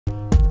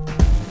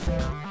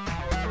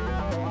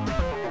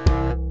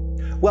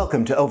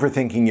Welcome to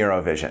Overthinking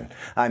Eurovision.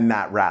 I'm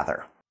Matt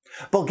Rather.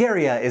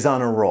 Bulgaria is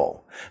on a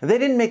roll. They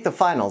didn't make the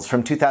finals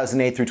from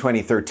 2008 through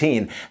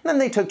 2013, and then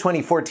they took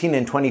 2014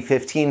 and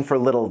 2015 for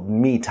little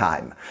me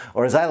time.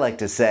 Or as I like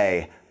to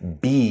say,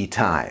 B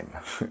time.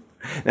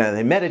 Now,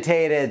 they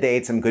meditated, they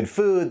ate some good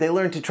food, they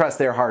learned to trust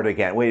their heart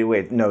again.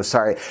 No,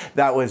 sorry,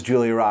 that was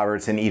Julia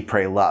Roberts in Eat,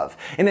 Pray, Love.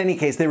 In any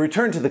case, they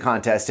returned to the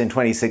contest in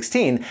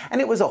 2016,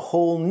 and it was a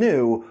whole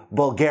new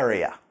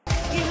Bulgaria.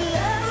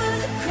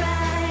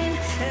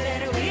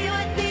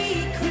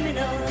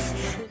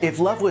 If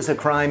Love Was a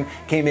Crime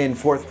came in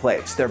 4th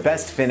place, their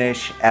best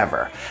finish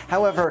ever.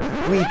 However,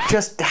 we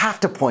just have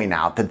to point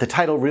out that the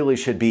title really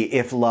should be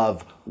If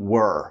Love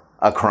Were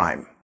a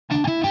Crime.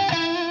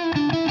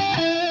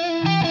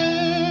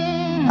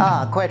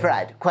 Quite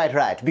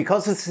right.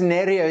 Because the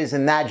scenario is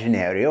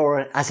imaginary,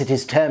 or as it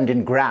is termed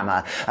in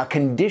grammar, a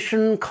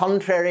condition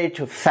contrary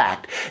to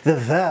fact, the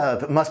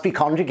verb must be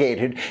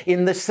conjugated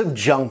in the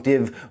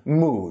subjunctive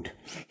mood.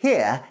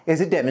 Here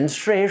is a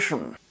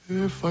demonstration.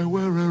 If I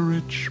were a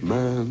rich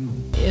man.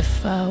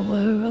 If I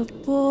were a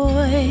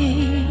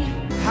boy.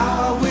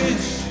 How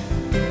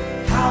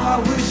I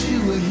wish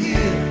you were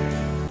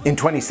here. In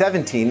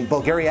 2017,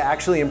 Bulgaria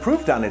actually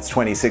improved on its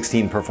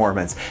 2016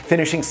 performance,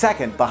 finishing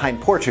 2nd behind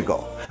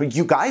Portugal.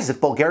 You guys, if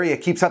Bulgaria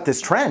keeps up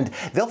this trend,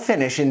 they'll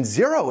finish in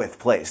 0th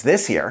place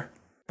this year.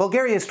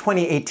 Bulgaria's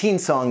 2018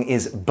 song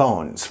is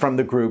Bones from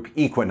the group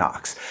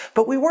Equinox,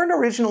 but we weren't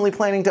originally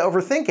planning to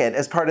overthink it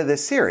as part of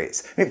this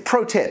series.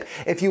 Pro tip,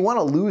 if you want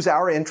to lose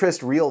our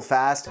interest real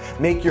fast,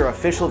 make your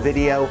official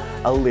video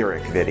a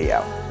lyric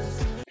video.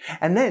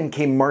 And then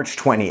came March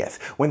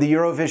 20th, when the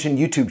Eurovision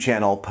YouTube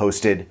channel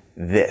posted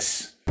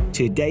this.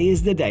 Today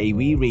is the day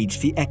we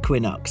reach the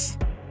equinox,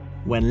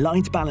 when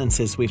light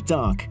balances with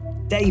dark,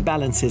 day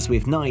balances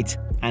with night,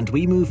 and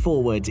we move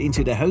forward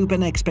into the hope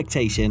and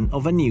expectation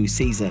of a new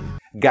season.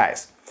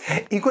 Guys,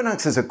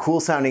 Equinox is a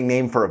cool-sounding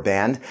name for a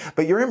band,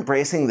 but you're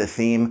embracing the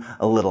theme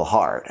a little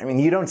hard. I mean,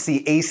 you don't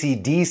see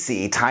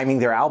AC/DC timing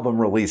their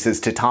album releases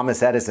to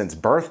Thomas Edison's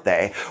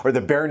birthday, or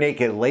the Bare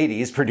Naked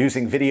Ladies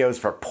producing videos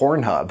for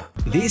Pornhub.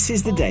 This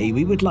is the day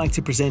we would like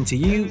to present to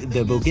you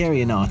the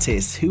Bulgarian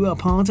artists who are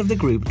part of the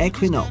group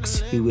Equinox,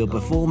 who will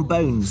perform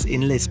Bones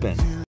in Lisbon.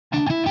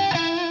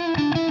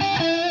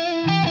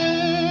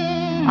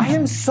 I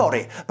am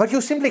sorry, but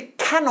you simply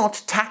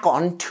cannot tack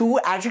on 2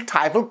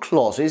 adjectival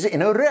clauses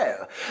in a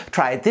row.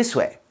 Try it this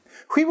way.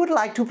 We would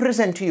like to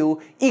present to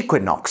you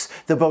Equinox,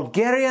 the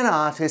Bulgarian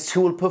artist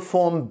who will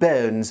perform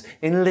Bones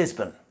in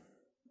Lisbon.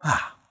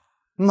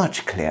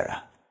 Much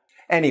clearer.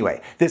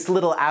 Anyway, this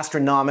little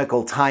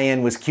astronomical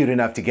tie-in was cute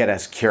enough to get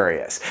us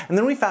curious. And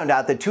then we found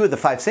out that 2 of the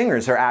 5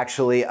 singers are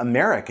actually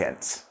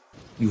Americans.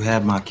 You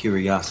had my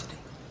curiosity,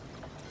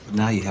 but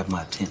now you have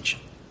my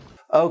attention.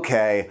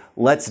 Okay,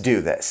 let's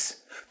do this.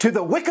 To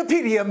the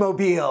Wikipedia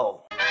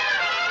mobile!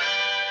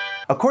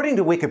 According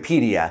to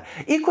Wikipedia,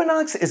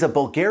 Equinox is a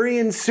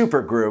Bulgarian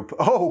supergroup.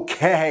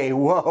 Okay,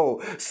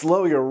 whoa,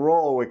 slow your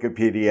roll,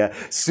 Wikipedia.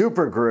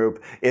 Supergroup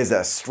is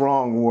a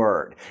strong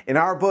word. In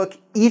our book,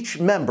 each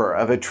member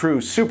of a true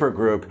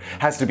supergroup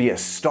has to be a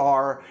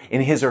star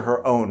in his or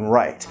her own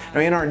right.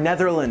 Now, in our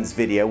Netherlands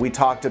video, we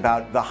talked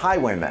about the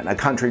Highwaymen, a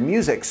country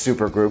music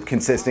supergroup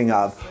consisting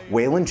of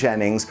Waylon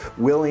Jennings,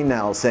 Willie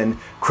Nelson,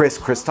 Chris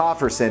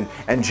Christopherson,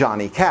 and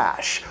Johnny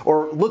Cash.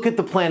 Or look at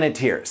the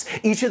Planeteers.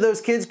 Each of those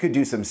kids could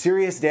do some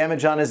serious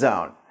damage on his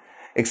own,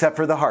 except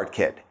for the Heart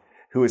Kid,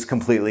 who is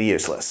completely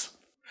useless.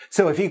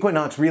 So if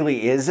Equinox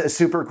really is a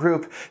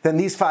supergroup, then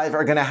these 5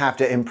 are gonna have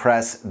to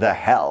impress the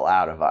hell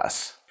out of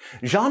us.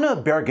 Jana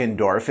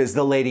Bergendorf is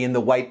the lady in the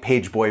white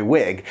pageboy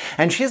wig,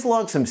 and she has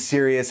logged some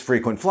serious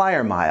frequent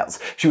flyer miles.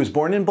 She was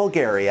born in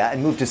Bulgaria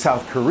and moved to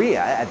South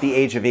Korea at the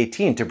age of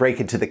 18 to break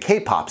into the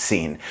K-pop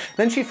scene.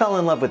 Then she fell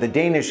in love with a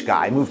Danish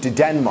guy, moved to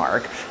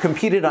Denmark,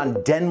 competed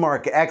on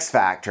Denmark X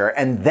Factor,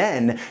 and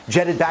then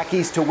jetted back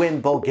east to win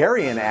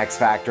Bulgarian X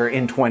Factor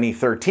in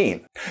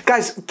 2013.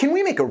 Guys, can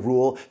we make a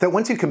rule that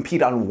once you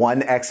compete on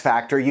one X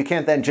Factor, you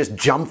can't then just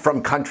jump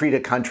from country to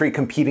country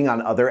competing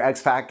on other X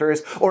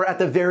Factors? Or at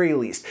the very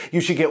least, you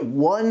should get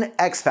 1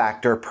 X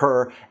Factor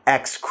per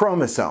X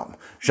chromosome.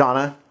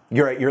 Jana,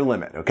 you're at your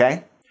limit,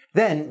 okay?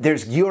 Then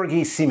there's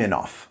Georgi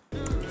Simonov.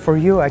 For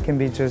you, I can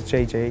be just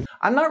JJ.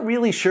 I'm not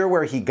really sure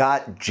where he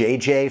got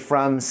JJ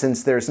from,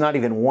 since there's not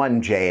even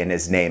 1 J in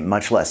his name,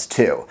 much less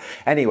 2.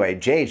 Anyway,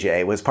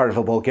 JJ was part of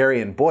a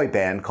Bulgarian boy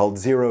band called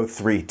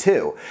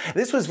 032.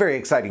 This was very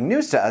exciting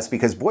news to us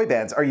because boy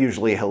bands are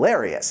usually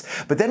hilarious.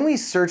 But then we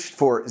searched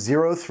for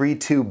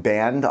 032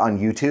 band on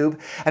YouTube,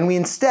 and we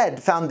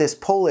instead found this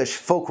Polish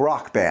folk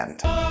rock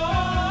band.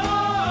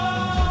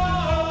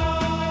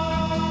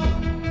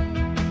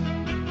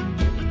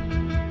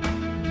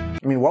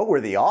 I mean, what were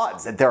the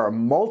odds that there are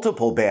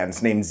multiple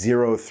bands named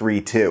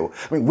 032?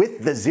 I mean,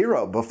 with the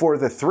 0 before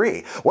the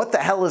 3. What the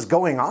hell is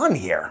going on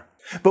here?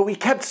 But we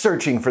kept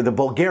searching for the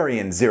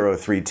Bulgarian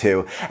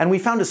 032, and we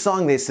found a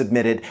song they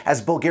submitted as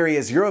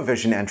Bulgaria's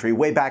Eurovision entry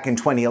way back in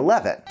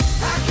 2011.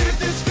 I get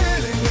this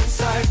feeling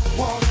inside,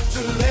 want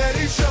to let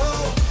it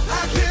show.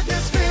 I get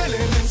this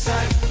feeling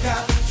inside,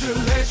 got to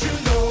let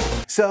you know.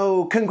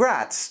 So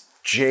congrats,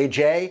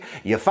 JJ,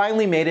 you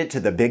finally made it to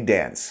the big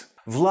dance.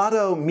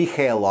 Vlado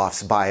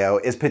Mikhailov's bio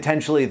is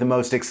potentially the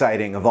most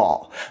exciting of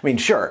all. I mean,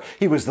 sure,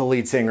 he was the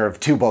lead singer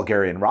of 2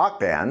 Bulgarian rock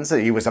bands,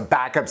 he was a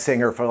backup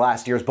singer for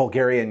last year's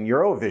Bulgarian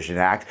Eurovision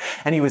act,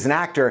 and he was an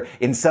actor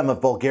in some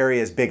of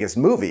Bulgaria's biggest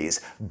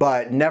movies.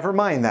 But never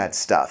mind that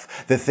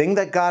stuff. The thing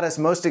that got us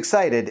most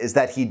excited is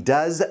that he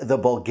does the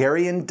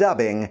Bulgarian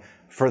dubbing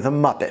for the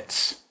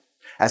Muppets.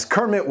 As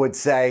Kermit would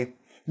say,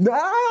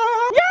 "Ah!"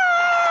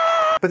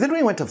 But then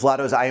we went to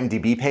Vlado's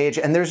IMDb page,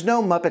 and there's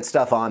no Muppet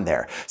stuff on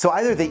there. So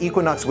either the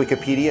Equinox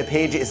Wikipedia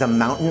page is a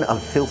mountain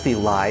of filthy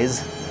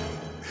lies,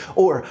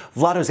 or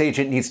Vlado's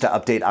agent needs to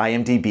update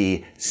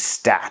IMDb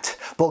stat.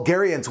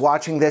 Bulgarians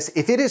watching this,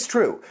 if it is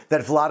true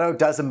that Vlado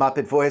does a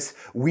Muppet voice,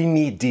 we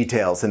need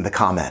details in the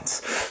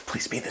comments.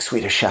 Please be the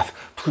Swedish chef.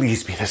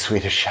 Please be the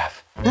Swedish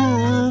chef.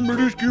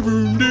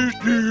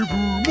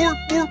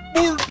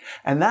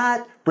 And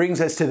that brings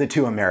us to the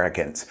 2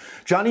 Americans.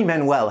 Johnny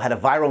Manuel had a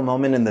viral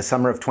moment in the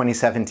summer of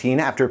 2017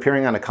 after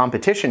appearing on a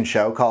competition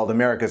show called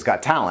America's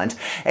Got Talent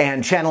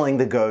and channeling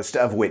the ghost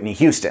of Whitney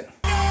Houston.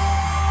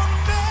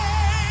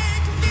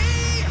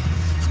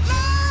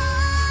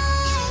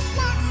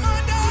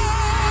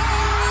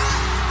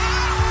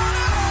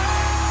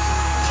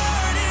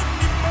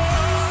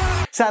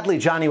 Sadly,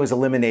 Johnny was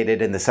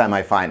eliminated in the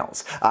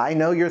semifinals. I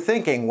know you're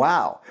thinking,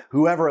 wow,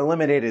 whoever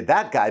eliminated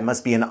that guy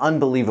must be an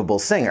unbelievable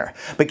singer.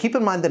 But keep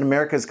in mind that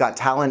America's Got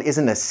Talent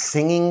isn't a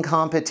singing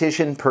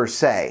competition per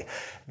se.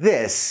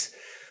 This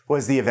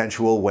was the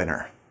eventual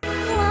winner.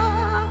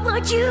 What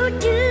would you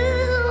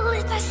do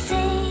if I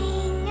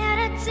sang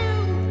out of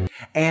tune?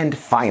 And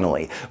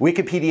finally,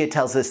 Wikipedia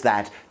tells us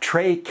that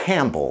Trey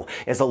Campbell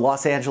is a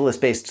Los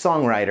Angeles-based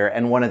songwriter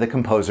and one of the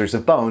composers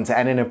of Bones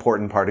and an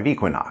important part of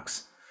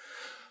Equinox.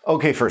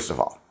 Okay, first of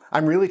all,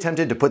 I'm really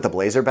tempted to put the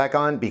blazer back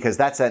on because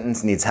that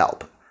sentence needs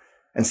help.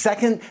 And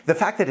second, the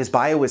fact that his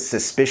bio was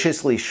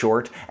suspiciously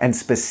short and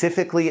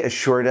specifically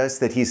assured us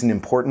that he's an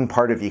important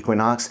part of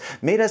Equinox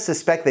made us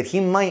suspect that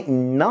he might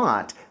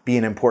not be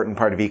an important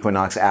part of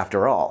Equinox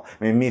after all.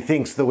 I mean,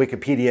 methinks the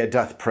Wikipedia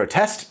doth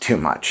protest too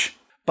much.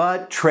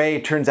 But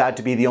Trey turns out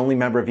to be the only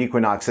member of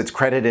Equinox that's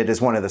credited as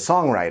one of the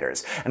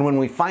songwriters. And when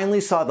we finally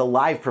saw the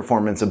live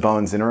performance of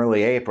Bones in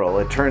early April,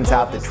 it turns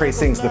out that Trey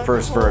sings the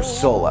first verse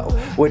solo,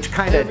 which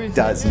kinda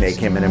does make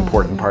him an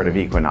important part of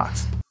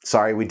Equinox.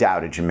 Sorry we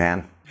doubted you,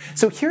 man.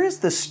 So here is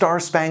the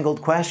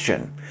star-spangled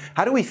question.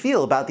 How do we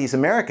feel about these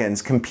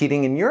Americans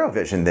competing in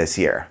Eurovision this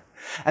year?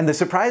 And the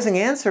surprising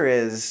answer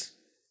is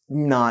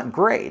not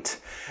great.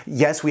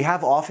 Yes, we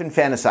have often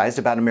fantasized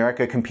about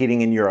America competing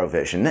in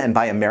Eurovision, and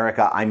by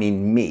America I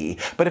mean me,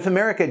 but if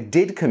America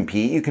did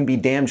compete, you can be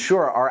damn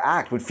sure our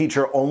act would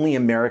feature only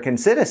American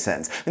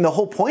citizens. And the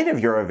whole point of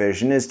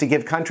Eurovision is to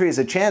give countries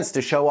a chance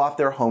to show off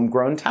their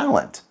homegrown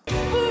talent.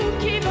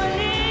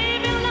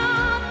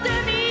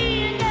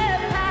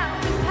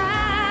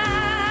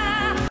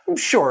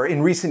 Sure,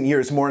 in recent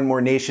years, more and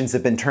more nations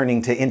have been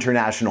turning to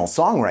international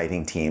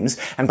songwriting teams,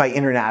 and by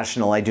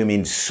international I do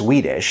mean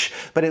Swedish,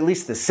 but at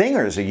least the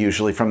singers are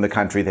usually from the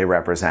country they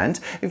represent.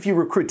 If you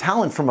recruit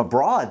talent from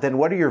abroad, then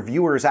what are your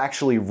viewers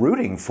actually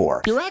rooting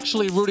for? You're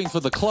actually rooting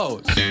for the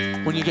clothes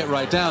when you get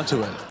right down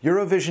to it.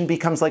 Eurovision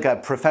becomes like a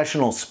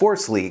professional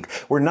sports league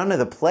where none of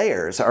the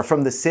players are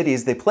from the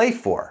cities they play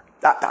for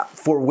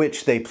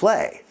which they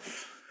play.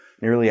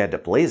 Nearly had to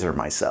blazer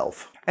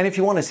myself. And if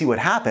you want to see what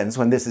happens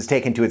when this is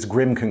taken to its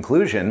grim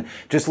conclusion,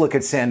 just look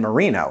at San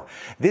Marino.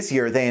 This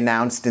year they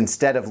announced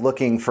instead of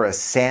looking for a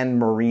San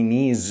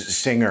Marinese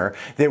singer,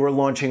 they were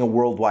launching a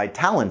worldwide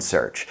talent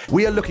search.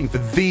 We are looking for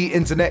the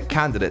internet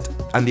candidate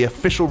and the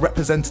official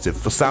representative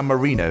for San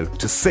Marino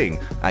to sing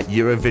at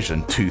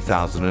Eurovision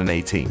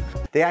 2018.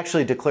 They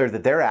actually declared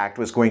that their act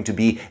was going to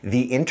be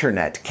the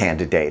internet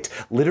candidate,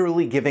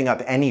 literally giving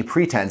up any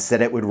pretense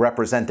that it would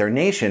represent their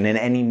nation in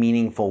any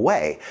meaningful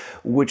way,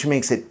 which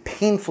makes it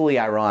painfully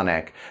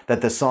ironic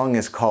that the song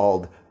is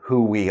called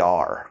Who We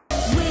Are.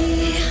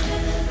 We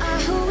are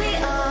who we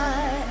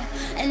are,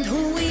 and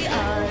who we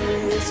are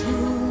is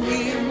who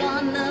we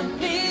wanna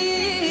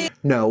be.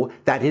 No,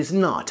 that is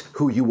not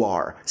who you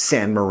are,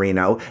 San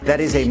Marino. That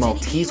is a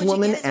Maltese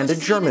woman and a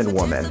German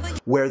woman.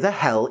 Where the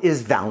hell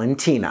is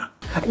Valentina?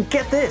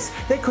 Get this,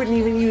 they couldn't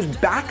even use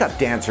backup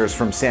dancers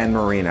from San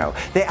Marino.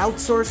 They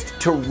outsourced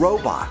to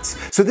robots.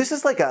 So this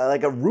is like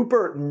a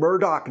Rupert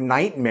Murdoch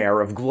nightmare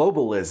of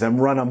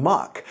globalism run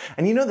amok.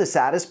 And you know the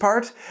saddest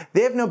part?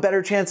 They have no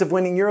better chance of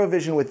winning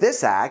Eurovision with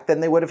this act than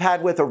they would have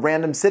had with a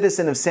random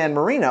citizen of San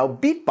Marino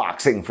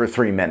beatboxing for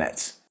 3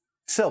 minutes.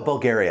 So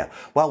Bulgaria,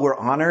 while we're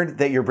honored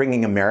that you're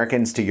bringing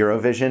Americans to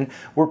Eurovision,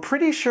 we're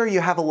pretty sure you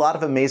have a lot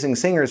of amazing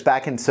singers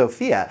back in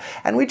Sofia,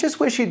 and we just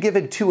wish you'd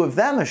given 2 of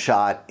them a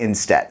shot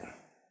instead.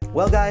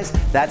 Well guys,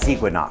 that's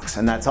Equinox,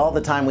 and that's all the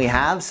time we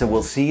have, so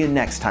we'll see you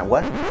next time.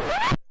 What?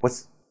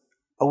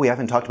 Oh, we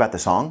haven't talked about the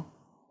song?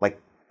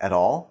 Like, at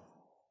all?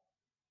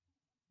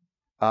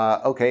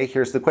 Okay,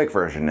 here's the quick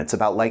version. It's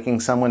about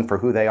liking someone for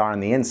who they are on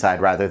the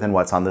inside rather than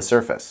what's on the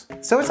surface.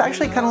 So it's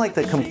actually kind of like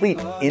the complete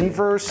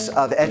inverse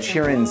of Ed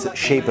Sheeran's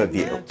Shape of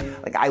You.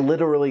 Like, I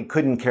literally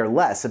couldn't care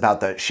less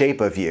about the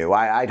shape of you.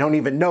 I don't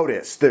even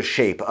notice the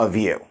shape of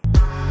you.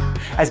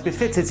 As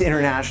befits its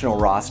international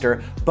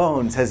roster,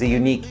 Bones has a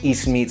unique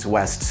East meets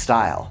West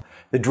style.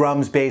 The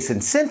drums, bass, and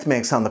synth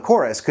mix on the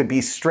chorus could be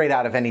straight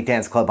out of any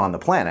dance club on the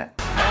planet.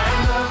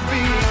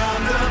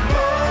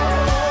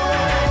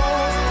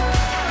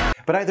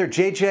 But either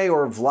JJ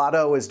or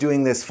Vlado is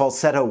doing this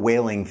falsetto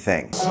wailing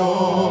thing.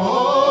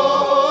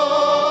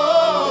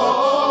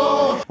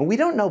 We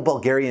don't know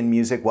Bulgarian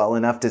music well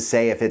enough to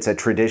say if it's a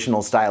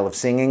traditional style of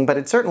singing, but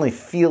it certainly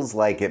feels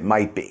like it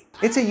might be.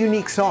 It's a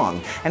unique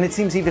song, and it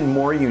seems even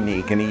more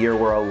unique in a year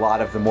where a lot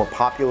of the more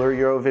popular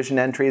Eurovision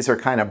entries are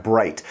kind of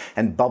bright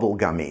and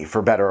bubblegummy,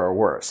 for better or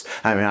worse.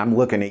 I mean, I'm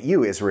looking at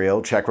you,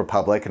 Israel, Czech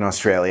Republic, and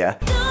Australia.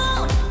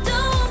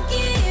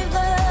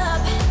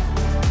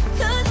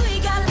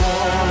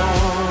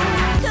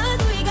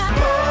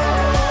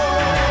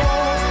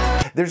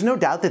 There's no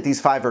doubt that these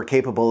five are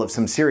capable of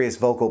some serious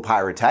vocal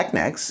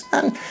pyrotechnics.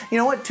 And you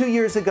know what? 2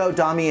 years ago,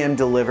 Dami M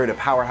delivered a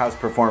powerhouse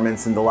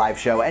performance in the live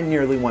show and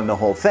nearly won the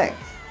whole thing.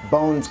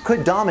 Bones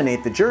could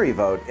dominate the jury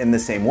vote in the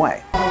same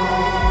way.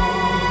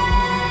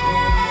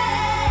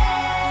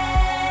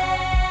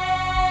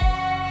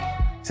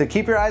 So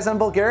keep your eyes on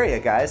Bulgaria,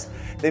 guys.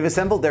 They've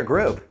assembled their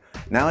group.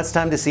 Now it's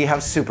time to see how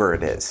super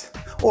it is.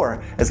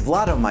 Or, as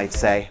Vlado might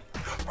say,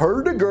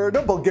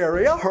 Hurda-gurda,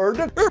 Bulgaria,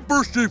 hurda.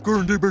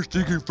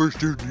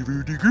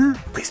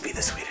 Please be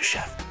the Swedish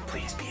chef.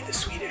 Please be the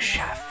Swedish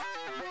chef.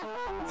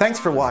 Thanks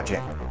for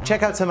watching.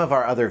 Check out some of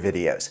our other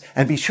videos,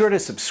 and be sure to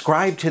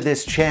subscribe to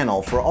this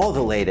channel for all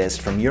the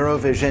latest from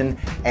Eurovision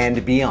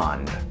and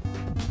beyond.